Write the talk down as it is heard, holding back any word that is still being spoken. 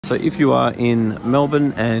So if you are in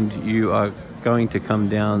Melbourne and you are going to come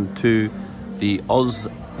down to the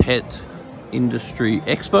AusPet Industry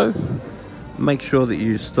Expo, make sure that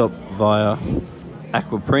you stop via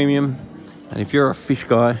Aqua Premium, and if you're a fish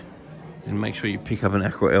guy, then make sure you pick up an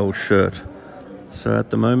Aquael shirt. So at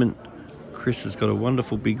the moment, Chris has got a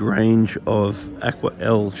wonderful big range of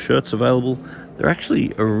Aquael shirts available. They're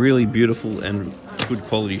actually a really beautiful and good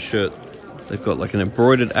quality shirt. They've got like an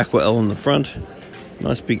embroidered Aquael on the front,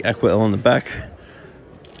 nice big Aquael on the back.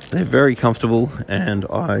 They're very comfortable and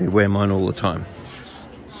I wear mine all the time.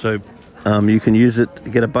 So you can use it to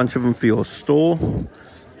get a bunch of them for your store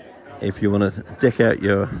if you want to deck out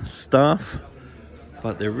your staff.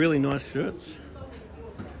 But they're really nice shirts.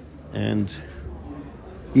 And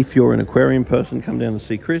if you're an aquarium person, come down to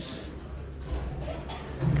see Chris.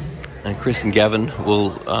 And Chris and Gavin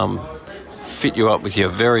will fit you up with your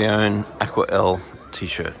very own Aquael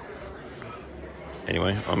t-shirt.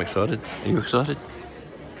 Anyway, I'm excited. Are you excited?